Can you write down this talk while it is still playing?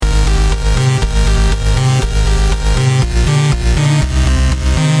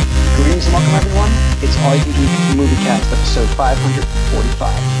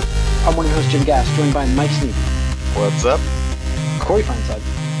545. I'm one of your hosts, Jim Gass, joined by Mike Sneed. What's up? Corey Feinside.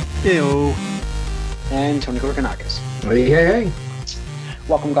 Ew. And Tony Korkanakis. Hey.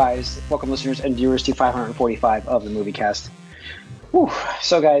 Welcome, guys. Welcome, listeners and viewers, to 545 of the Movie Cast. Whew.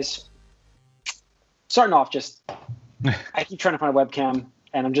 So, guys, starting off, I keep trying to find a webcam,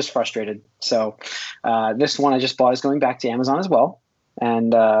 and I'm just frustrated. So, this one I just bought is going back to Amazon as well.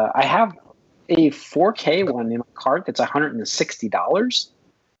 And I have a 4K one in my cart that's $160.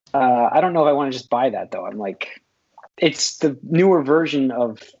 I don't know if I want to just buy that, though. I'm like, it's the newer version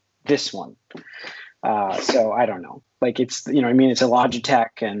of this one. So I don't know. Like, it's, it's a Logitech,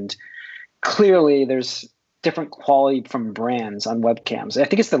 and clearly there's different quality from brands on webcams. I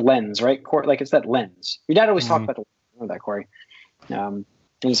think it's the lens, right, Corey? Like, it's that lens. Your dad always talked about the lens. I know that, Corey. In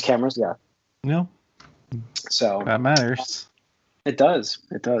his cameras, yeah. No. So that matters. It does.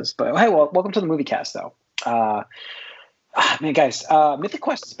 But hey, well, welcome to the Movie Cast, though. Man, guys, Mythic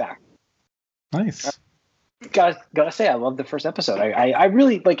Quest is back. Nice. Gotta say, I love the first episode. I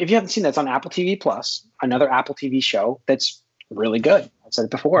really like. If you haven't seen that, it's on Apple TV Plus, another Apple TV show that's really good. I've said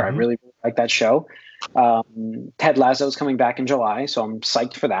it before. Mm-hmm. I really like that show. Ted Lasso is coming back in July, so I'm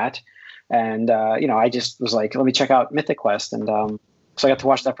psyched for that. And I just was like, let me check out Mythic Quest, and so I got to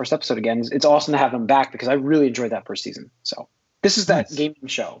watch that first episode again. It's awesome to have them back because I really enjoyed that first season. So this is that gaming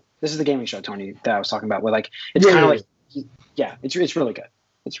show. This is the gaming show, Tony, that I was talking about. Where like it's kind of like, it's really good.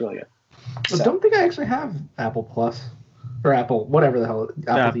 It's really good. I don't think I actually have Apple Plus or Apple, whatever the hell.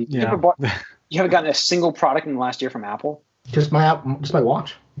 Apple TV. You haven't gotten a single product in the last year from Apple? Just my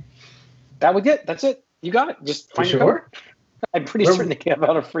watch. That's it. You got it. Just find your code. I'm pretty certain they gave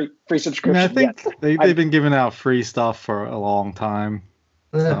out a free subscription. I think they've been giving out free stuff for a long time.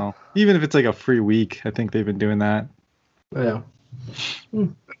 Yeah. So even if it's like a free week, I think they've been doing that. Yeah.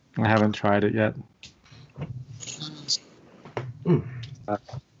 I haven't tried it yet.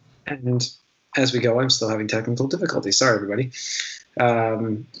 And as we go, I'm still having technical difficulties. Sorry, everybody.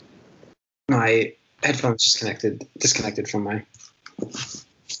 My headphones disconnected from my...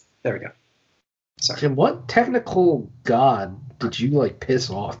 There we go. Sorry. Jim, what technical god did you piss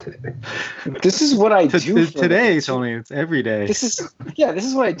off today? This is what I do for today, Tony. It's every day. This is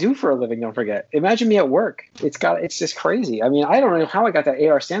what I do for a living. Don't forget. Imagine me at work. It's just crazy. I mean, I don't know how I got that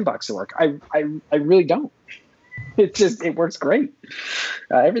AR sandbox to work. I really don't. It works great.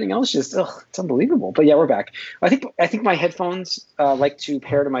 Everything else it's unbelievable. But yeah, we're back. I think my headphones like to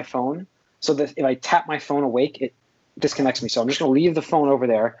pair to my phone, so that if I tap my phone awake, it disconnects me. So I'm just gonna leave the phone over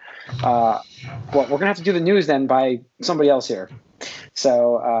there. Well, we're gonna have to do the news then by somebody else here.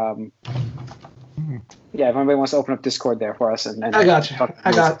 So yeah, if anybody wants to open up Discord there for us, and I got you.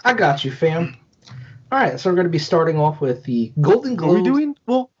 I got you, fam. All right, so we're going to be starting off with the Golden Globes. Are we doing?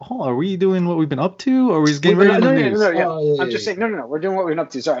 Well, hold on. Are we doing what we've been up to, or are we just getting ready to the news? No. I'm just saying. No. We're doing what we've been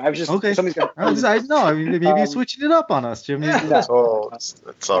up to. Sorry, I was just okay. Somebody's got. I mean, maybe you're switching it up on us, Jim. It's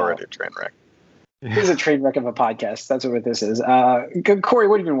already a train wreck. This is a train wreck of a podcast. That's what this is. Corey,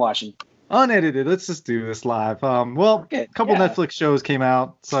 what have you been watching? Unedited. Let's just do this live. A couple Netflix shows came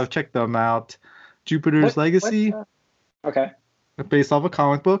out, so I've checked them out. Jupiter's Legacy. Okay. Based off a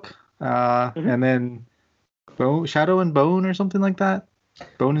comic book. And then Shadow and Bone or something like that.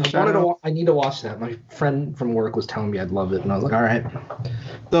 Bone and Shadow. I need to watch that. My friend from work was telling me I'd love it, and I was like, all right.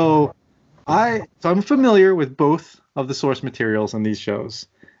 So I'm familiar with both of the source materials in these shows,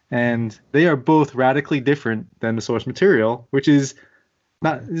 and they are both radically different than the source material, which is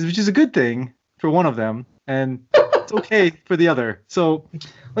a good thing for one of them, and it's okay for the other. So,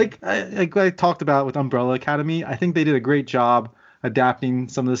 like I talked about with Umbrella Academy, I think they did a great job adapting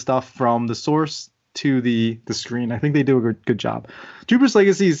some of the stuff from the source to the screen. I think they do a good job. Jupiter's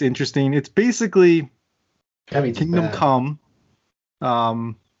Legacy is interesting. It's basically Kingdom Come,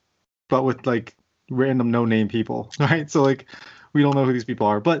 but with random no-name people, right? So we don't know who these people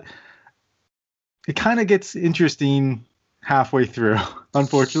are, but it kind of gets interesting halfway through.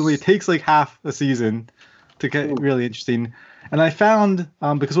 Unfortunately, it takes half a season to get really interesting. And I found,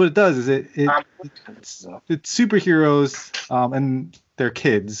 because what it does is it's superheroes and their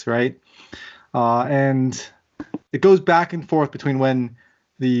kids, right? And it goes back and forth between when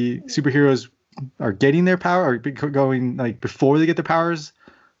the superheroes are getting their power, or going before they get their powers,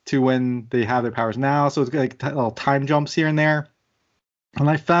 to when they have their powers now. So it's little time jumps here and there. And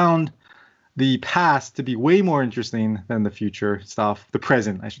I found the past to be way more interesting than the future stuff. The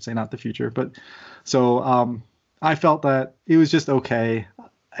present, I should say, not the future. But so I felt that it was just okay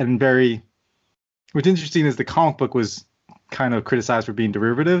and very. What's interesting is the comic book was kind of criticized for being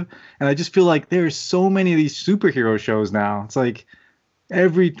derivative, and I just feel like there's so many of these superhero shows now. It's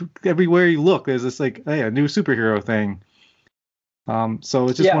everywhere you look, there's this a new superhero thing, So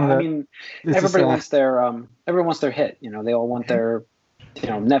it's just Yeah, one of the. I mean, it's just, everyone wants their hit. They all want their,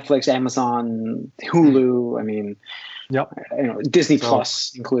 Netflix, Amazon, Hulu. I mean, Yep. Disney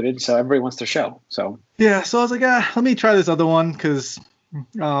Plus included. So everybody wants their show. So Yeah, so I was like, let me try this other one because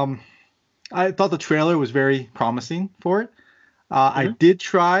I thought the trailer was very promising for it. I did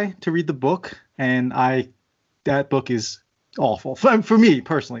try to read the book, and that book is awful for me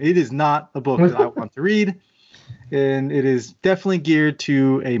personally. It is not a book that I want to read, and it is definitely geared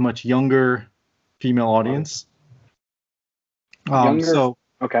to a much younger female audience. Younger? So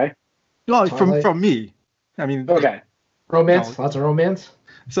okay. well, Twilight? from me, I mean, Okay. Romance, No. lots of romance.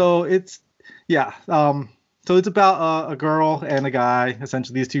 so it's yeah. So it's about a girl and a guy.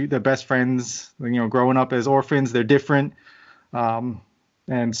 Essentially, these two, they're best friends. Growing up as orphans, they're different.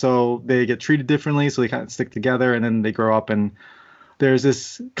 And so they get treated differently, so they kind of stick together, and then they grow up, and there's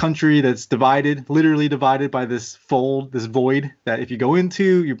this country that's divided, literally divided by this void that if you go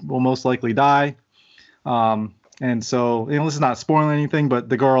into, you will most likely die. And so, this is not spoiling anything, but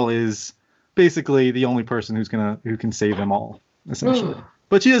the girl is basically the only person who can save them all, essentially.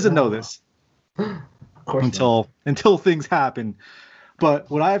 But she doesn't know this Of course. until things happen. But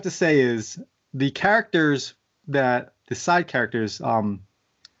what I have to say is the side characters,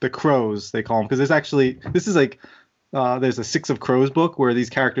 the crows they call them, because there's a Six of Crows book where these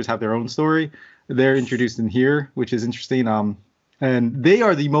characters have their own story. They're introduced in here, which is interesting. And they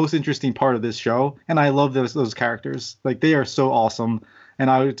are the most interesting part of this show, and I love those characters. Like, they are so awesome, and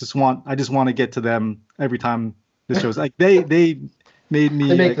I just want to get to them every time this show's like they made me.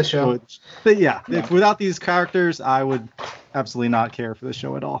 They make the show. Without these characters, I would absolutely not care for the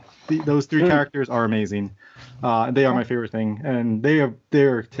show at all. Those three characters are amazing. They are my favorite thing, and they're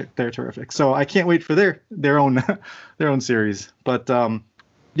terrific. So I can't wait for their own series. But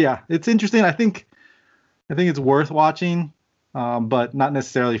it's interesting. I think it's worth watching, but not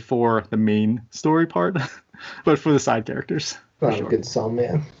necessarily for the main story part, but for the side characters. Not a good song,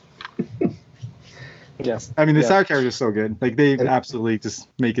 man. Yes. I mean, the side characters are so good. Like, they absolutely just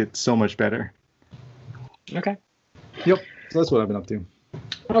make it so much better. Okay. Yep. So that's what I've been up to.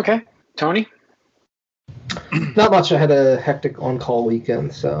 Okay. Tony? Not much. I had a hectic on-call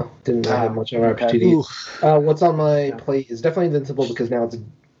weekend, so didn't have much of an opportunity. What's on my plate is definitely Invincible, because now it's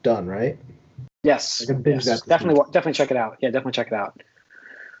done, right? Yes. I can binge that. Definitely check it out. Yeah, definitely check it out.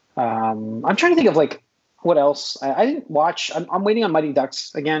 I'm trying to think of what else. I didn't watch. I'm waiting on Mighty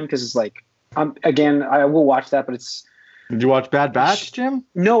Ducks again, because it's I will watch that, but it's. Did you watch Bad Batch, Jim?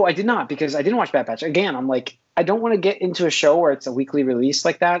 No, I did not, because I didn't watch Bad Batch. Again, I'm I don't want to get into a show where it's a weekly release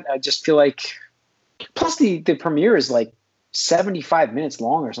like that. I just feel like. Plus, the premiere is 75 minutes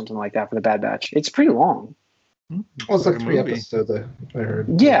long or something like that for the Bad Batch. It's pretty long. Well, it's 3 episodes, I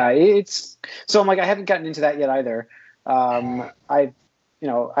heard. Yeah, it's so I'm I haven't gotten into that yet either. So I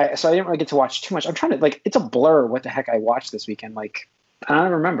didn't really get to watch too much. I'm trying to it's a blur what the heck I watched this weekend. I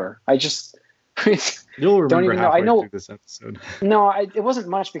don't remember. I just You'll remember don't even know. halfway I know through this episode. No, it wasn't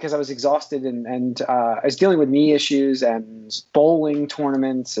much because I was exhausted and I was dealing with knee issues and bowling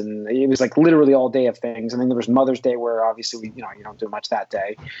tournaments, and it was literally all day of things. And then there was Mother's Day, where obviously you don't do much that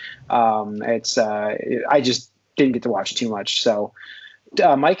day. I just didn't get to watch too much. So,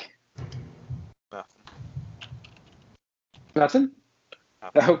 Mike, nothing.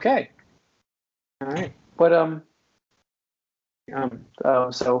 Okay, all right. But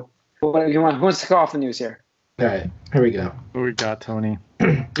so. Who wants to go off the news here? All right, here we go. What we got, Tony?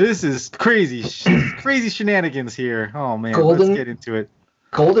 This is crazy shenanigans here. Oh man, let's get into it.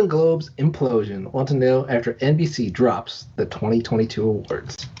 Golden Globes implosion. Want to know after NBC drops the 2022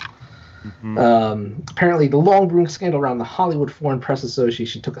 awards. Apparently, the long brewing scandal around the Hollywood Foreign Press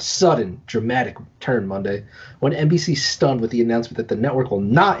Association took a sudden, dramatic turn Monday when NBC stunned with the announcement that the network will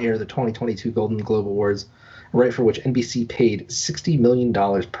not air the 2022 Golden Globe Awards, right for which NBC paid $60 million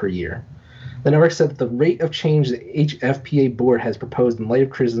per year. The network said that the rate of change the HFPA board has proposed in light of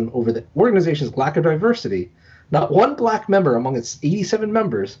criticism over the organization's lack of diversity, not one black member among its 87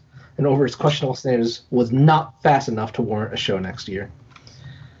 members, and over its questionable standards, was not fast enough to warrant a show next year.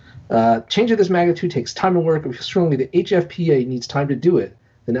 Change of this magnitude takes time and work, and strongly the HFPA needs time to do it,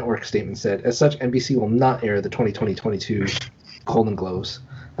 the network statement said. As such, NBC will not air the 2022 Golden Globes.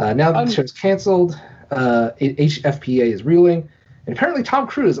 Now that the show is canceled, HFPA is reeling, and apparently Tom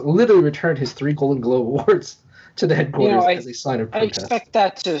Cruise literally returned his 3 Golden Globe Awards to the headquarters as a sign of protest. I expect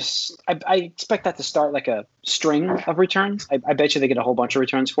that to start a string of returns. I bet you they get a whole bunch of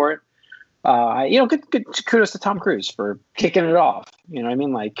returns for it. Good kudos to Tom Cruise for kicking it off. You know what I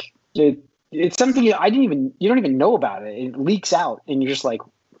mean? It's something you don't even know about it. It leaks out, and you're just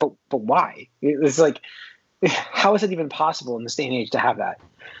but why? It's how is it even possible in this day and age to have that?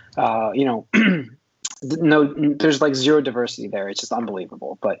 You know, no, there's like zero diversity there. It's just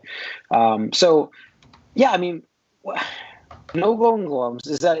unbelievable. But so, yeah, I mean, no Golden Globes.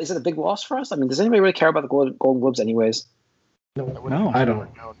 Is it a big loss for us? I mean, does anybody really care about the Golden Globes anyways? No, I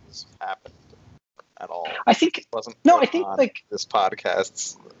don't. know this happened at all. I think It wasn't no. put I think on like this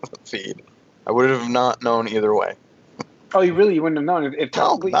podcast's feed. I would have not known either way. oh, you wouldn't have known if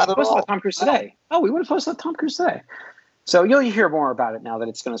No, we not at posted all. about Tom Cruise today. Oh, we would have posted about Tom Cruise today. So you'll hear more about it now that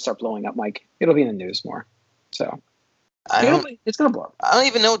it's going to start blowing up, Mike. It'll be in the news more. So it's going to blow up. I don't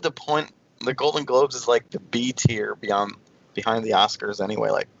even know what the point. The Golden Globes is like the B tier behind the Oscars anyway.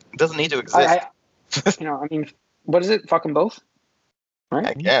 Like it doesn't need to exist. I mean, what is it? Fuck them both, right?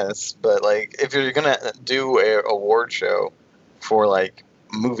 I guess, but like if you're gonna do a award show for like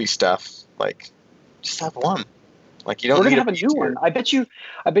movie stuff, like just have one. Like you don't. We're gonna need have a new one. I bet you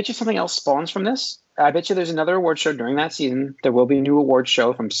something else spawns from this. I bet you there's another award show during that season. There will be a new award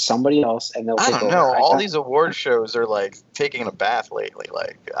show from somebody else, and they'll. I take don't over. know. All these award shows are like taking a bath lately.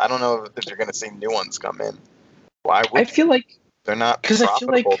 Like I don't know if you're gonna see new ones come in. Why would I feel like they're not 'cause I feel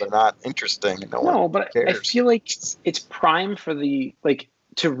profitable? like- They're not interesting. And no one but cares. I feel like it's prime for the like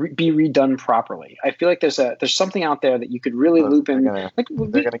to be redone properly. I feel like there's something out there that you could really loop in. They're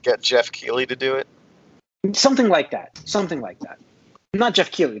gonna get Jeff Keighley to do it. Something like that. Something like that. Not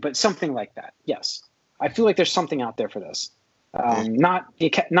Jeff Keighley, but something like that. Yes, I feel like there's something out there for this. Not the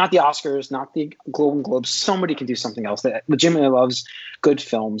Oscars, not the Golden Globes. Somebody can do something else that legitimately loves good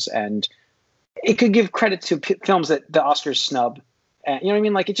films, and it could give credit to films that the Oscars snub. You know what I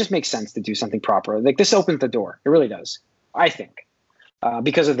mean? Like it just makes sense to do something proper. Like this opens the door. It really does. I think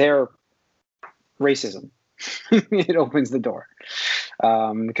because of their racism, it opens the door.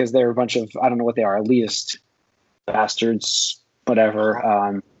 Because they're a bunch of, I don't know what they are, elitist bastards, whatever.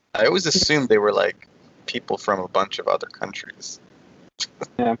 I always assumed they were like people from a bunch of other countries.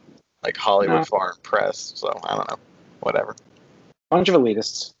 Yeah. Like Hollywood No. Foreign Press. So I don't know. Whatever. Bunch of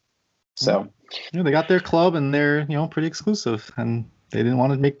elitists. So they got their club and they're pretty exclusive, and they didn't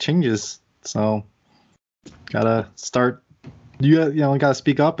want to make changes. So gotta start. You gotta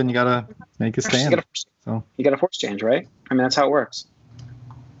speak up and you gotta make a stand. You got to force change, right? I mean, that's how it works.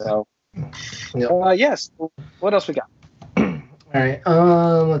 So, yes. What else we got? All right.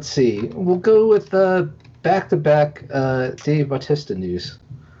 Let's see. We'll go with back-to-back Dave Bautista news.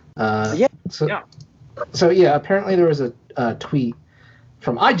 Yeah. So apparently there was a tweet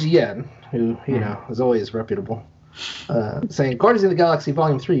from IGN, who is always reputable, saying Guardians of the Galaxy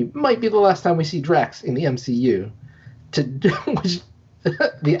Volume 3 might be the last time we see Drax in the MCU. Which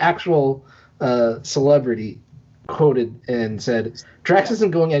the actual celebrity quoted and said, Drax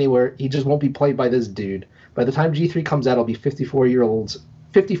isn't going anywhere. He just won't be played by this dude. By the time G3 comes out, I'll be 54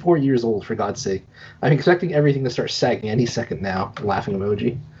 years old, for God's sake. I'm expecting everything to start sagging any second now. Laughing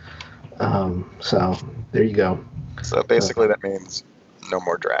emoji. So there you go. So basically that means no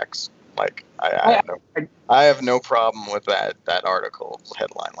more Drax. Like I have no problem with that article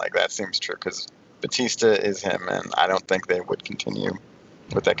headline. Like that seems true because Batista is him, and I don't think they would continue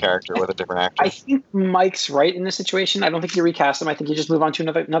with that character with a different actor. I think Mike's right in this situation. I don't think you recast him. I think you just move on to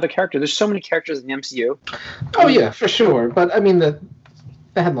another character. There's so many characters in the MCU. Oh yeah, for sure. But I mean the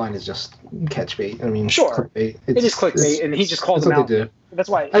headline is just catch bait. I mean, sure, clickbait. It is clickbait, and he just calls them what out. they do. That's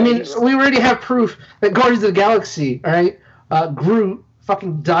why. I mean, we already have proof that Guardians of the Galaxy, all right, Groot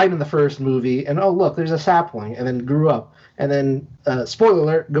fucking died in the first movie, and oh look, there's a sapling, and then grew up, and then spoiler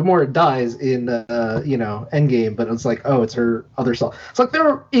alert, Gamora dies in Endgame, but it's like, oh, it's her other self. It's like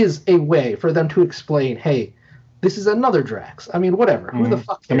there is a way for them to explain, hey, this is another Drax. I mean, whatever. Who the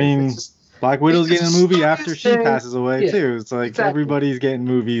fuck cares? I mean, It's just, Black Widow's getting a movie after she thing. passes away Yeah, too. It's like exactly. everybody's getting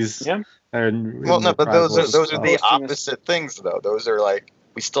movies. Yeah. Well, no, but those are the Posthumous. opposite things, though. Those are like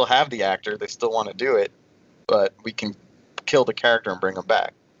we still have the actor, they still want to do it, but we can kill the character and bring him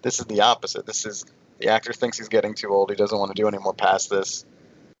back. This is the opposite. This is the actor thinks he's getting too old. He doesn't want to do any more past this.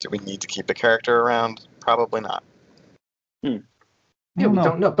 Do we need to keep the character around? Probably not. Yeah, we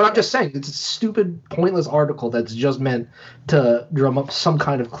don't know. But I'm just saying, it's a stupid, pointless article that's just meant to drum up some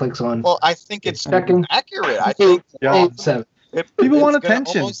kind of clicks on. Well, I think it's Second. accurate. I think Yeah. 7. People it's want gonna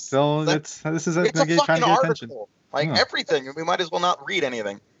attention, almost- so like, this is it's a trying to fucking get attention. article. Like Yeah. everything. We might as well not read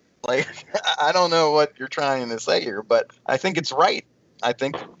anything. Like I don't know what you're trying to say here, but I think it's right. I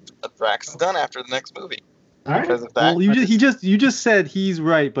think Drax is done after the next movie. All right. Because of that. Well, you just said he's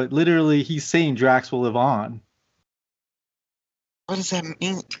right, but literally he's saying Drax will live on. What does that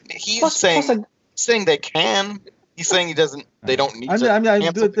mean? He's Plus, saying they can. He's saying he doesn't. They don't need to. I mean,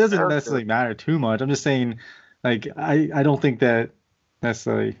 cancel it the doesn't character. necessarily matter too much. I'm just saying, like, I don't think that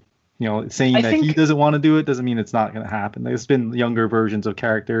necessarily saying I that think- he doesn't want to do it doesn't mean it's not going to happen. There's been younger versions of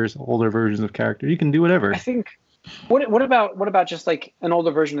characters, older versions of characters. You can do whatever. I think. What about just like an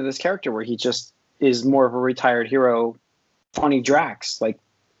older version of this character where he just is more of a retired hero, funny Drax, like,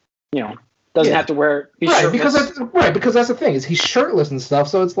 doesn't Yeah. have to wear. He's Right, because shirtless. because that's the thing is he's shirtless and stuff.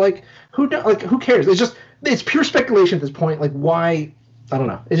 So it's like who cares? It's pure speculation at this point. Like why? I don't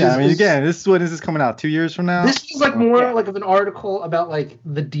know. Again, this is coming out 2 years from now. This feels like more Yeah. like of an article about like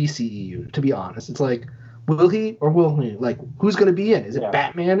the DCEU. To be honest, it's like will he or will he? Like who's going to be in? Is it Yeah.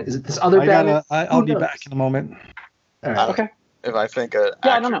 Batman? Is it this other Batman? I'll Who be knows? back in a moment. All right. Okay. If I think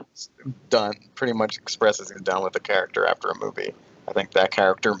I don't know. done, pretty much expresses he's done with the character after a movie, I think that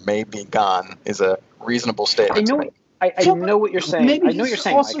character may be gone is a reasonable statement I know. to make. I know what you're saying. Maybe I know what he's you're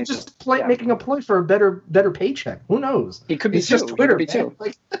saying. also Mike. just Yeah. making a play for a better paycheck. Who knows? It could be It's too. just Twitter, It could be man. too.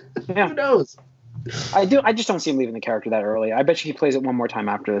 Like, Yeah. who knows? I just don't see him leaving the character that early. I bet you he plays it one more time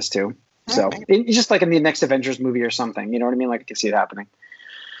after this too. So it's just like in the next Avengers movie or something. You know what I mean? Like I can see it happening.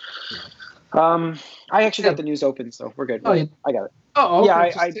 I actually got the news open, so we're good. Oh, you- I got it. Oh, Yeah,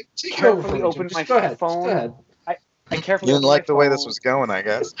 okay. I Just take it carefully over for me, opened Jim. my Just go ahead. phone. Just go ahead. I carefully. You didn't opened like my the way this phone. was going, I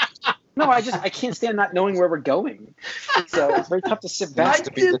guess. No, I can't stand not knowing where we're going. So it's very tough to sit back. Has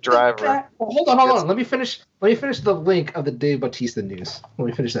to be the driver. Well, hold on. Let me finish the link of the Dave Bautista news. Let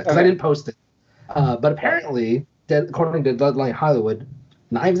me finish that because I Okay. didn't post it. But apparently, according to Deadline Hollywood,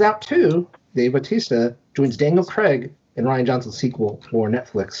 Knives Out 2, Dave Bautista joins Daniel Craig in Rian Johnson's sequel for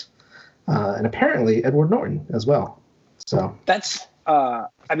Netflix, and apparently Edward Norton as well. So That's.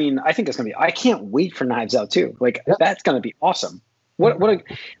 I mean, I think it's gonna be. I can't wait for Knives Out too. Like Yeah. that's gonna be awesome.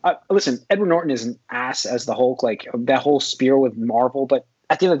 Listen, Edward Norton is an ass as the Hulk. Like that whole spear with Marvel, but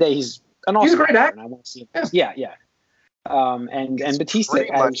at the end of the day, he's an awesome He's a great actor. and I want to see him. Yeah. And He's Batista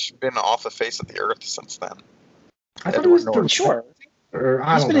pretty as, much been off the face of the earth since then. I thought Edward he was Norton. sure. Or,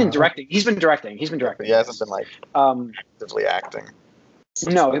 I He's don't been in know. directing. He's been directing. He hasn't been like Um, actively acting.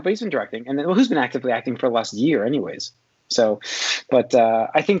 no, but he's been directing, and then who's been actively acting for the last year, anyways. So, but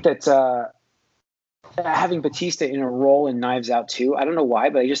I think that having Batista in a role in Knives Out too, I don't know why,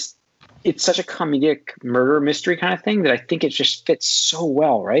 but it's such a comedic murder mystery kind of thing that I think it just fits so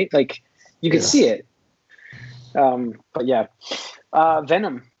well, right? Like you can Yeah. see it. But yeah,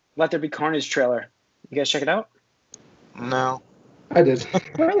 Venom, Let There Be Carnage trailer. You guys check it out? No. I did.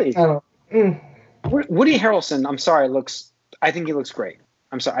 Really? I don't. Woody Harrelson, I'm sorry, I think he looks great.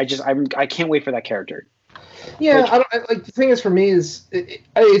 I'm sorry, I can't wait for that character. Yeah, Like- the thing is for me is it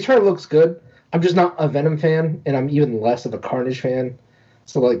trailer looks good. I'm just not a Venom fan, and I'm even less of a Carnage fan.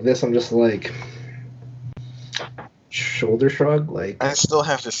 So like this, I'm just like shoulder shrug. Like I still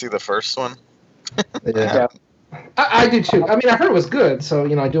have to see the first one. yeah, I do too. I mean, I heard it was good, so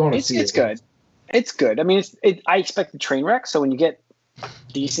I do want to see It's it. good. It's good. I mean, I expect the train wreck, so when you get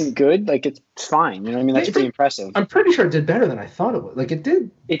decent good, like it's fine. You know what I mean? That's It pretty did- impressive. I'm pretty sure it did better than I thought it would. Like it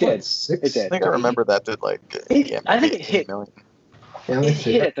did. It what, did. 6? It did. I think I remember that did like I think it maybe hit. 8 million. Yeah, let It me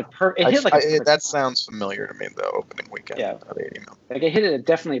see. hit at the it hit like a perfect That sounds familiar to me though. Opening weekend. Yeah. Of 80 million. like it hit at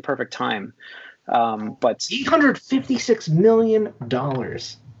definitely a perfect time. But $856 million.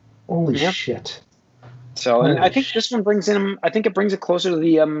 Holy Yeah. shit. so and Holy I think this one brings in. I think it brings it closer to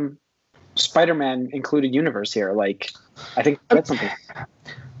the Spider-Man included universe here. Like I think that's something.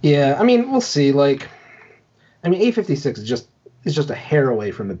 Yeah, I mean, we'll see. Like, I mean, 856 is just a hair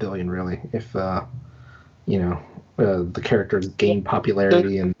away from $1 billion, really. If the characters gain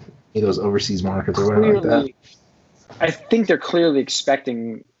popularity in those overseas markets or whatever like that. Clearly, I think they're clearly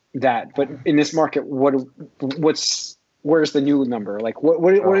expecting that, but in this market, where's the new number? Like,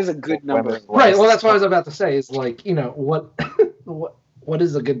 what is a good number? Right. Well, that's what I was about to say. Is like, what what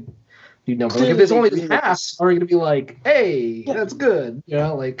is a good new number? Like, if there's only Clearly, half, are we going to be like, hey, Yeah. that's good?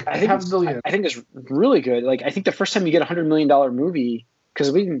 Like I think half a billion. I think it's really good. Like, I think the first time you get $100 million movie,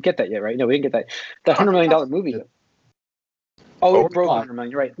 because we didn't get that yet, right? No, we didn't get that. The $100 million movie. Oh, it broke Worldwide. 100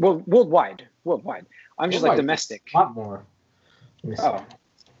 million. Right. Well, worldwide. I'm just like Worldwide. domestic. A lot more. Let me see. Oh,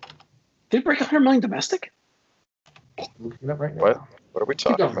 did it break 100 million domestic? Looking it up right now. What? What are we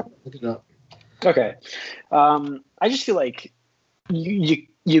Keep talking going. about? Look it up. Okay. I just feel like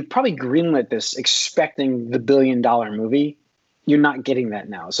you probably greenlit this expecting the $1 billion movie. You're not getting that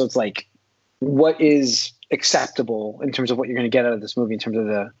now. So it's like, what is acceptable in terms of what you're going to get out of this movie in terms of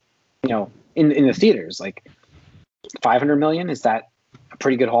the, in the theaters? Like 500 million? Is that a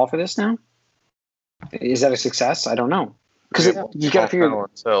pretty good haul for this now? Is that a success? I don't know. Because you got to figure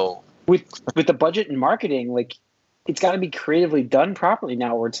until with the budget and marketing, like it's got to be creatively done properly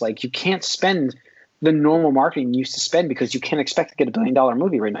now, where it's like you can't spend the normal marketing you used to spend because you can't expect to get $1 billion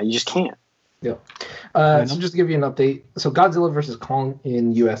movie right now. You just can't. Yeah. So just to give you an update, so Godzilla vs Kong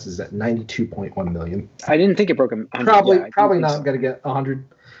in US is at 92.1 million. I didn't think it broke 100. Probably not going to get 100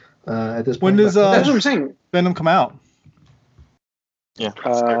 at this point. When does That's what I'm saying. Venom come out? Yeah.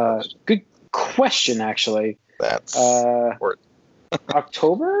 That's a good question. Good question, actually. That's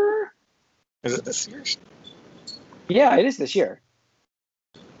October? Is it this year? Yeah, it is this year.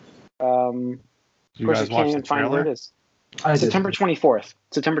 Of You course, guys I watch can't the even find where it trailer? is. I did. September 24th.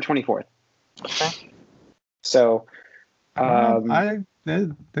 September 24th. Okay. So,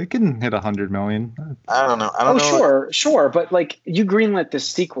 They can hit 100 million. I don't know. I don't know. Sure, but like you greenlit this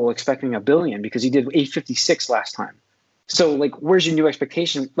sequel expecting $1 billion because you did 856 last time. So like, where's your new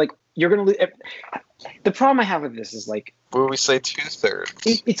expectation? Like, you're gonna. The problem I have with this is like, What would we say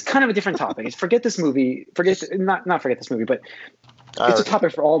 2/3? it's kind of a different topic. It's forget this movie. Not forget this movie, but it's a Alright.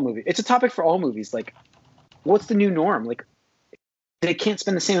 topic for all movies. It's a topic for all movies. Like, what's the new norm? Like, they can't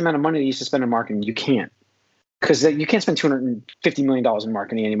spend the same amount of money they used to spend on marketing. You can't. Because you can't spend $250 million in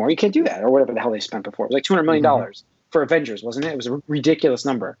marketing anymore. You can't do that, or whatever the hell they spent before. It was like $200 million for Avengers, wasn't it? It was a ridiculous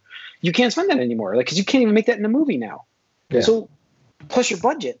number. You can't spend that anymore, like, because you can't even make that in a movie now. Yeah. So, plus your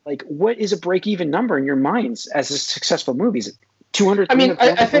budget, like, what is a break-even number in your minds as a successful movie? Is it 200? I mean,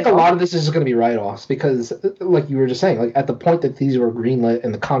 I think a lot of this is going to be write-offs because, like you were just saying, like at the point that these were greenlit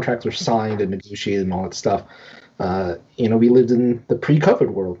and the contracts were signed and negotiated and all that stuff, we lived in the pre-COVID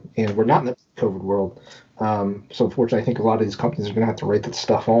world, and we're not in the COVID world. So unfortunately, I think a lot of these companies are going to have to write that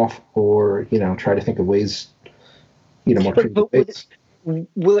stuff off, or try to think of ways, more creative ways.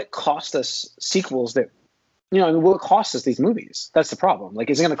 Will it cost us sequels that? Will it cost us these movies? That's the problem. Like,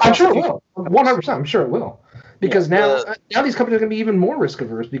 is it going to cost? I'm sure it will. 100%. I'm sure it will. Because now these companies are going to be even more risk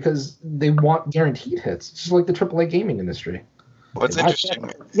averse because they want guaranteed hits. It's just like the AAA gaming industry. What's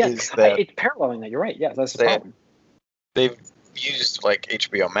interesting is that it's paralleling that. You're right. Yeah, that's the problem. They've used, like,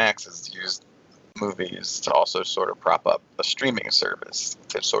 HBO Max has used movies to also sort of prop up a streaming service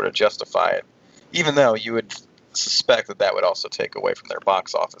to sort of justify it, even though you would suspect that would also take away from their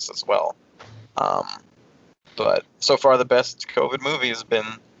box office as well. But so far, the best COVID movie has been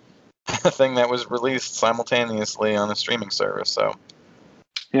a thing that was released simultaneously on a streaming service. So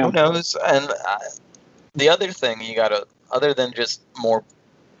who knows? And the other thing other than just more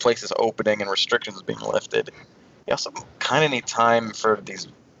places opening and restrictions being lifted, you also kind of need time for these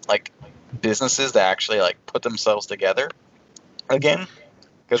like businesses to actually like put themselves together again,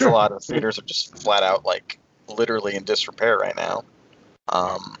 because a lot of theaters are just flat out like literally in disrepair right now.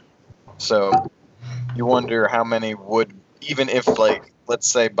 So you wonder how many would, even if, like, let's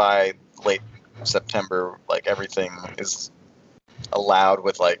say by late September, like, everything is allowed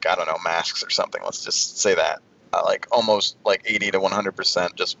with, like, I don't know, masks or something. Let's just say that. Like, almost, like, 80 to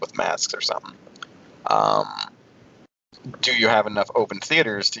 100% just with masks or something. Do you have enough open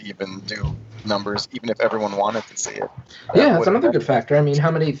theaters to even do numbers, even if everyone wanted to see it? Yeah, that's another good factor. I mean,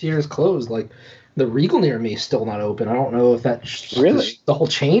 how many theaters closed? Like, the Regal near me is still not open. I don't know if that... Really? The whole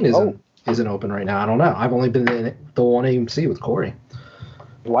chain isn't open right now. I don't know. I've only been in the one AMC with Corey.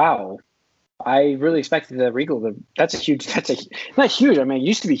 Wow. I really expected the Regal. That's not huge. I mean, it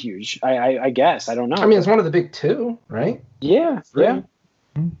used to be huge. I guess. I don't know. I mean, it's one of the big two, right? Yeah. Yeah.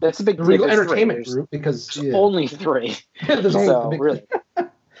 That's a big the Regal Entertainment Group because only three. There's only so, the big really.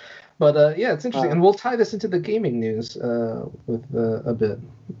 But it's interesting, and we'll tie this into the gaming news with a bit.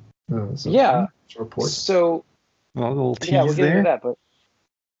 Reports. So. Well, a little tease we'll get there. into that, but.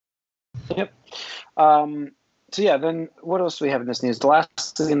 Yep. So yeah, then what else do we have in this news? The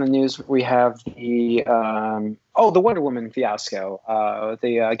last thing in the news, we have the the Wonder Woman fiasco.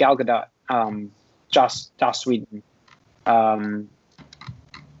 The Gal Gadot, Joss Whedon,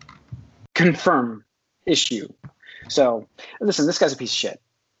 confirm issue. So listen, this guy's a piece of shit.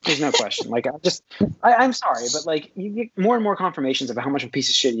 There's no question. Like, I'm sorry, but like, you get more and more confirmations about how much of a piece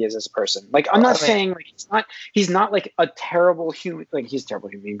of shit he is as a person. Like, I'm not saying like he's not like a terrible human. Like, he's a terrible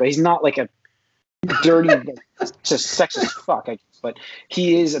human being, but he's not like a dirty, just sexist fuck. But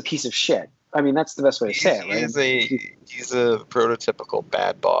he is a piece of shit. I mean, that's the best way to say it, right? He's a prototypical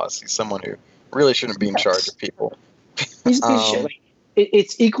bad boss. He's someone who really shouldn't be in charge of people. He's a piece of shit. Like,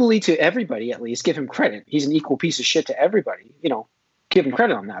 it's equally to everybody. At least give him credit. He's an equal piece of shit to everybody. Give him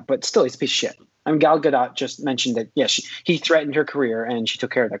credit on that, but still, he's a piece of shit. I mean, Gal Gadot just mentioned that, he threatened her career, and she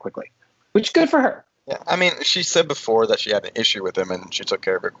took care of that quickly, which is good for her. Yeah, I mean, she said before that she had an issue with him, and she took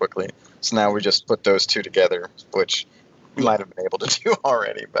care of it quickly. So now we just put those two together, which we might have been able to do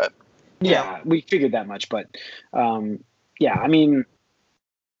already, but... Yeah, we figured that much, but, I mean...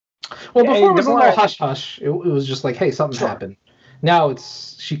 Well, before it was a little hush-hush. It was just like, hey, something happened. Now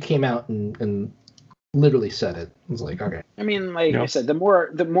she came out and literally said it. I was like, okay. I mean, like Yep. I said, the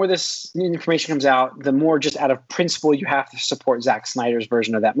more this information comes out, the more just out of principle you have to support Zack Snyder's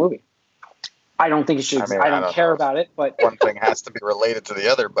version of that movie. I don't think it should. I mean, I I don't don't care know. about it, but One thing has to be related to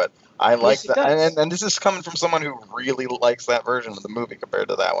the other, but I like it that. does. And this is coming from someone who really likes that version of the movie compared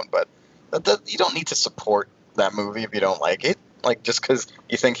to that one. But you don't need to support that movie if you don't like it. Like, just because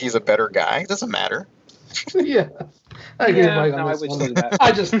you think he's a better guy, it doesn't matter. Yeah. I agree with Mike on no, I this would one. still do that.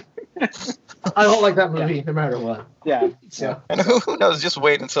 I just, I don't like that movie no matter what. Yeah, So, And who knows? Just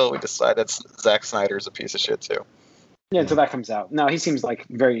wait until we decide that Zack Snyder's a piece of shit too. yeah. Until that comes out. No, he seems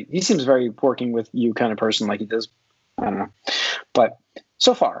very working with you kind of person, like he does. I don't know, but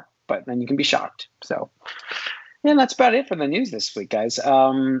so far, but then you can be shocked. So, yeah, that's about it for the news this week, guys.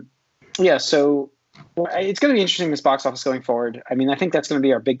 Yeah, so it's going to be interesting, this box office going forward. I mean, I think that's going to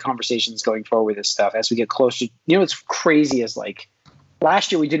be our big conversations going forward with this stuff as we get closer. You know, what's crazy is like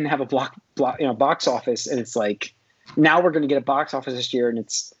last year we didn't have a box office, and it's like now we're going to get a box office this year, and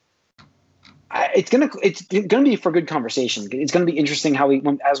it's going to be for good conversation. It's going to be interesting how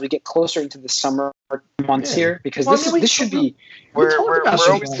as we get closer into the summer months here, because this should be. We're talked about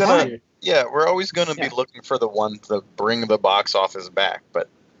always shit gonna last year. we're always gonna be Yeah. looking for the one to bring the box office back. But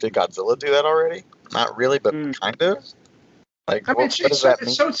did Godzilla do that already? Not really, but kind of. Like, I mean, what does that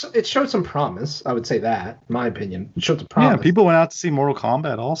mean? it showed some promise. I would say that, in my opinion, it showed some Yeah, promise. people went out to see Mortal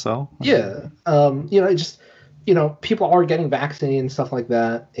Kombat also. Yeah. It just, people are getting vaccinated and stuff like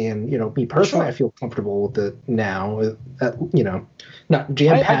that. And, me personally, Sure. I feel comfortable with it now. Not I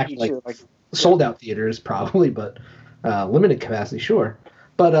jam-packed, do like too, like sold out theaters probably, but limited capacity, sure.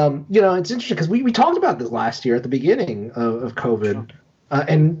 But, it's interesting because we talked about this last year at the beginning of COVID. Sure.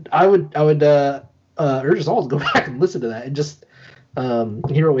 And I would urge us all to go back and listen to that and just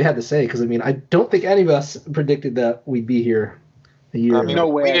hear what we had to say. Because, I mean, I don't think any of us predicted that we'd be here a year I ago. mean, No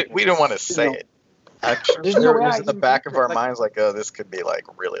way. we didn't want to say No. it. I'm sure There's no there way was I in the even back of our like- minds like, oh, this could be like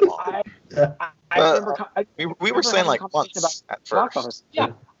really long. I remember. We were remember saying having a like conversation months at box first. office. Yeah,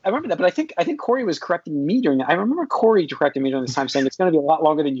 I remember that, but I think Corey was correcting me during that. I remember Corey correcting me during this time, saying it's going to be a lot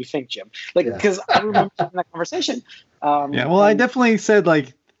longer than you think, Jim. Like, Yeah. because I remember having that conversation. Yeah, well, I and- definitely said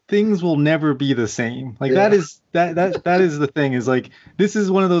like things will never be the same. Like Yeah. that is the thing, is like this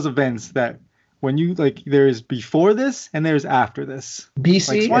is one of those events that when you like there's before this and there's after this. BC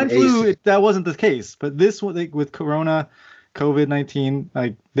Like swine and flu, AC. that wasn't the case, but this one, like with Corona, COVID-19,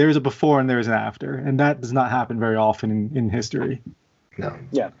 like there's a before and there's an after, and that does not happen very often in history. No.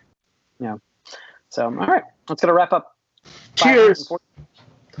 So, all right, let's get a wrap up. Cheers.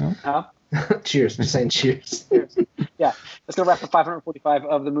 540 Cheers. Just saying cheers. Let's go wrap up 545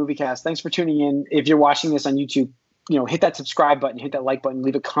 of the Movie Cast. Thanks for tuning in. If you're watching this on YouTube, hit that subscribe button, hit that like button,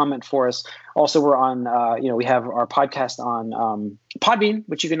 leave a comment for us. Also, we're on, we have our podcast on Podbean,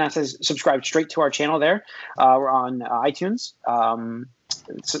 which you can access, subscribe straight to our channel there. We're on iTunes.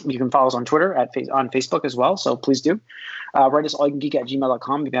 So you can follow us on Twitter, on Facebook as well. So please do. Write us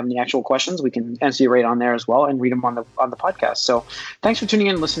allyoucangeek@gmail.com. If you have any actual questions, we can answer you right on there as well and read them on the podcast. So thanks for tuning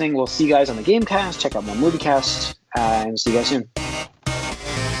in and listening. We'll see you guys on the Gamecast. Check out more Moviecast, and see you guys soon.